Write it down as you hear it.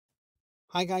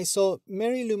Hi guys, so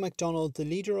Mary Lou MacDonald, the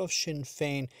leader of Sinn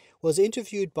Féin, was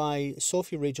interviewed by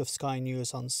Sophie Ridge of Sky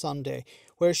News on Sunday,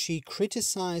 where she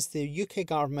criticised the UK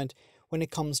government when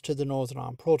it comes to the Northern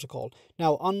Ireland Protocol.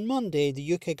 Now, on Monday,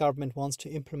 the UK government wants to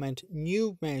implement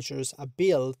new measures, a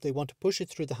bill, they want to push it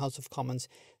through the House of Commons,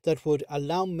 that would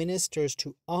allow ministers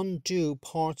to undo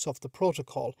parts of the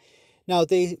protocol. Now,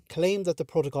 they claim that the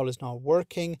protocol is not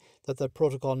working, that the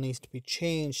protocol needs to be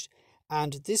changed,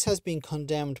 and this has been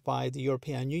condemned by the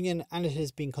European Union and it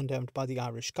has been condemned by the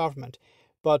Irish government.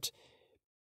 But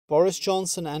Boris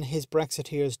Johnson and his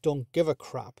Brexiteers don't give a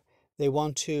crap. They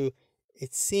want to,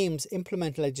 it seems,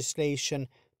 implement legislation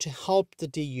to help the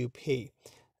DUP.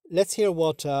 Let's hear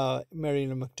what Mary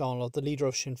Lou MacDonald, the leader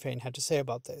of Sinn Féin, had to say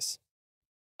about this.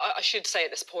 I should say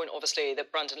at this point, obviously,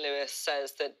 that Brandon Lewis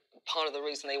says that part of the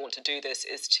reason they want to do this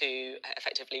is to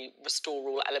effectively restore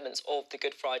all elements of the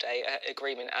Good Friday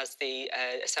Agreement as the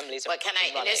assemblies are Well, can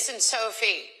I running. listen,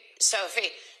 Sophie,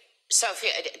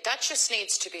 that just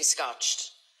needs to be scotched.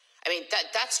 I mean,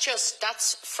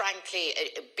 that's frankly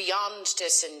beyond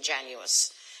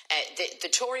disingenuous. The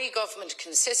Tory government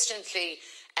consistently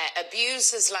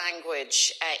abuses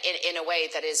language in a way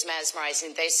that is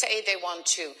mesmerising. They say they want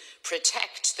to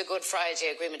protect the Good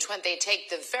Friday Agreement when they take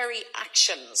the very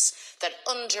actions that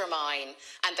undermine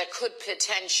and that could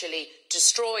potentially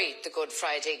destroy the Good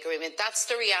Friday Agreement. That's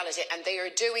the reality, and they are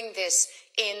doing this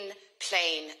in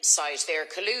plain sight. They are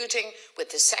colluding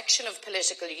with the section of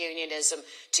political unionism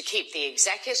to keep the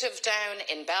executive down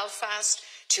in Belfast,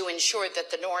 to ensure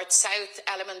that the North-South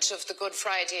element of the Good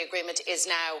Friday Agreement is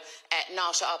now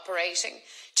not operating,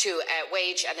 to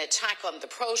wage an attack on the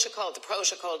protocol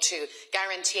to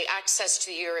guarantee access to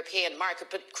the European market,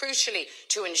 but crucially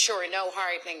to ensure no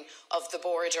hardening of the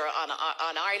border on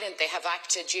Ireland. They have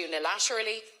acted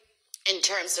unilaterally in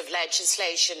terms of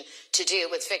legislation to deal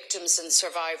with victims and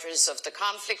survivors of the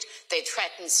conflict. They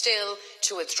threaten still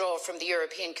to withdraw from the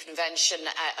European Convention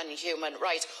on Human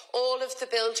Rights. All of the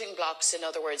building blocks, in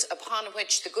other words, upon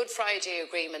which the Good Friday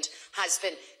Agreement has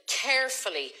been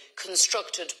carefully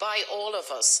constructed by all of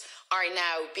us, are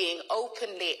now being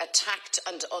openly attacked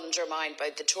and undermined by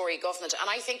the Tory government. And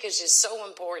I think it is so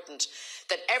important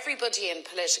that everybody in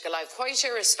political life, quite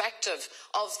irrespective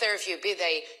of their view, be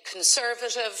they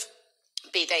Conservative,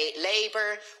 be they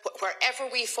Labour,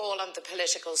 wherever we fall on the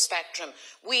political spectrum,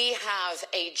 we have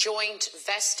a joint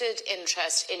vested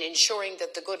interest in ensuring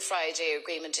that the Good Friday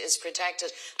Agreement is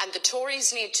protected. And the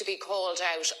Tories need to be called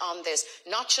out on this,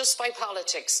 not just by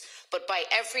politics, but by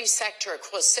every sector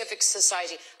across civic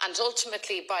society and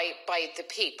ultimately by the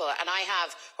people. And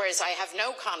whereas I have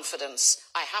no confidence,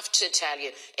 I have to tell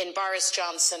you, in Boris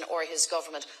Johnson or his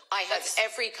government, I have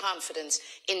every confidence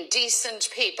in decent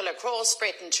people across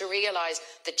Britain to realise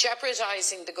that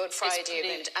jeopardising the Good Friday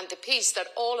Agreement and the peace that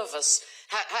all of us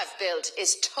have built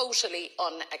is totally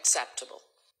unacceptable.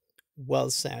 Well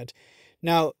said.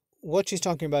 Now, what she's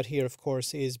talking about here, of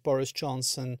course, is Boris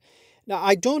Johnson. Now,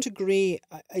 I don't agree.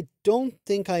 I don't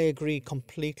think I agree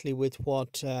completely with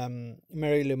what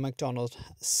Mary Lou MacDonald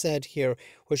said here,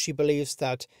 where she believes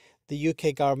that the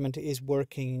UK government is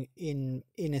working in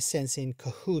a sense in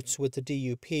cahoots with the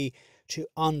DUP to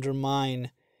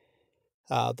undermine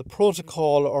the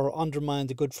protocol or undermine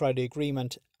the Good Friday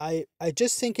Agreement. I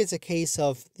just think it's a case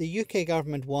of the UK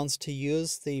government wants to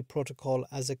use the protocol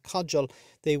as a cudgel.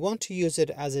 They want to use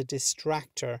it as a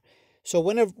distractor. So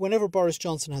whenever Boris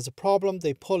Johnson has a problem,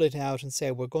 they pull it out and say,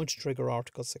 we're going to trigger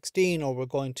Article 16, or we're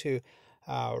going to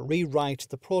rewrite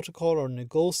the protocol or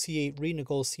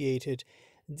renegotiate it.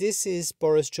 This is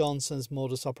Boris Johnson's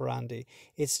modus operandi.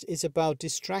 It's about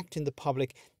distracting the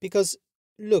public because,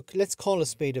 look, let's call a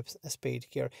spade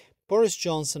here. Boris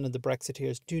Johnson and the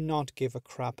Brexiteers do not give a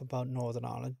crap about Northern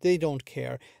Ireland. They don't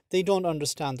care. They don't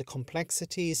understand the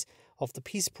complexities of the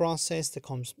peace process, the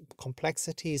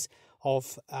complexities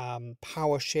of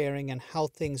power sharing and how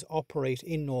things operate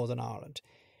in Northern Ireland.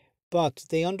 But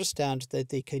they understand that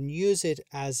they can use it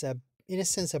as in a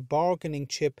sense, a bargaining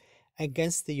chip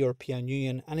against the European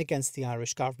Union and against the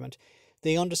Irish government.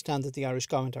 They understand that the Irish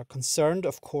government are concerned,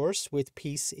 of course, with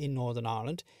peace in Northern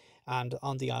Ireland and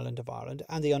on the island of Ireland,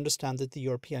 and they understand that the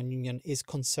European Union is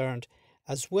concerned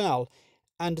as well.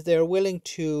 And they're willing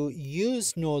to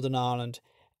use Northern Ireland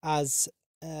as,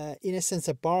 in a sense,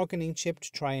 a bargaining chip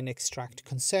to try and extract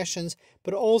concessions,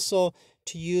 but also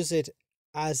to use it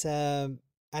as a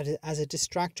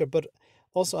distractor, but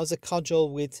also as a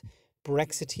cudgel with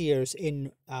Brexiteers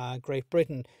in Great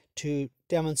Britain to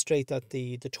demonstrate that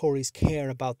the Tories care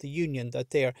about the Union, that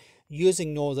they're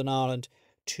using Northern Ireland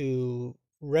to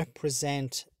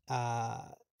represent,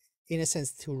 in a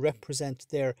sense, to represent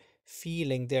their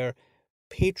feeling, their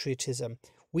patriotism.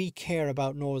 We care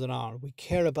about Northern Ireland, we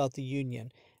care about the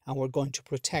Union, and we're going to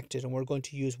protect it, and we're going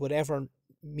to use whatever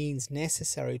means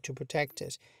necessary to protect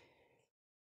it.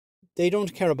 They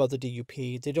don't care about the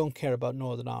DUP, they don't care about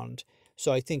Northern Ireland.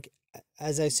 So I think,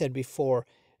 as I said before,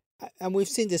 and we've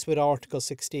seen this with Article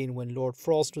 16 when Lord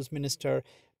Frost was Minister,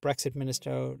 Brexit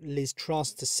Minister, Liz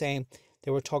Truss the same.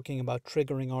 They were talking about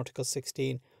triggering Article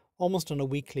 16 almost on a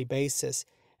weekly basis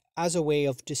as a way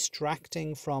of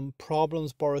distracting from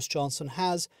problems Boris Johnson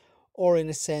has, or in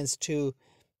a sense to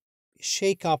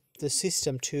shake up the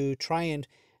system to try and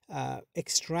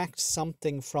extract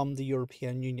something from the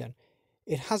European Union.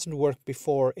 It hasn't worked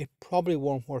before, it probably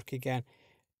won't work again,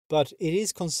 but it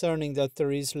is concerning that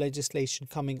there is legislation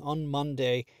coming on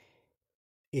Monday,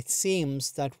 it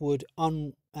seems, that would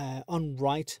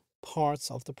unwrite parts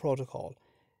of the protocol.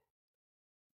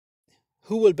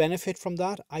 Who will benefit from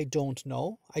that? I don't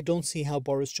know. I don't see how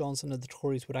Boris Johnson and the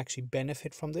Tories would actually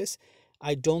benefit from this.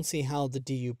 I don't see how the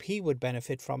DUP would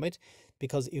benefit from it,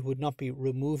 because it would not be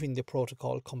removing the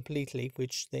protocol completely,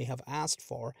 which they have asked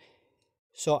for.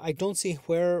 So I don't see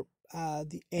where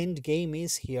the end game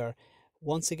is here.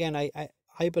 Once again,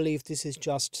 I believe this is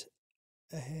just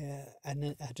a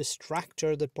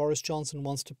distractor that Boris Johnson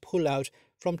wants to pull out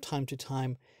from time to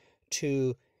time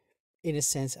to, in a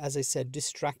sense, as I said,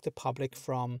 distract the public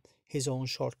from his own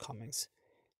shortcomings.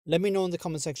 Let me know in the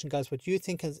comment section, guys, what you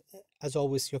think. As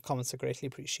always, your comments are greatly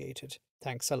appreciated.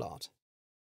 Thanks a lot.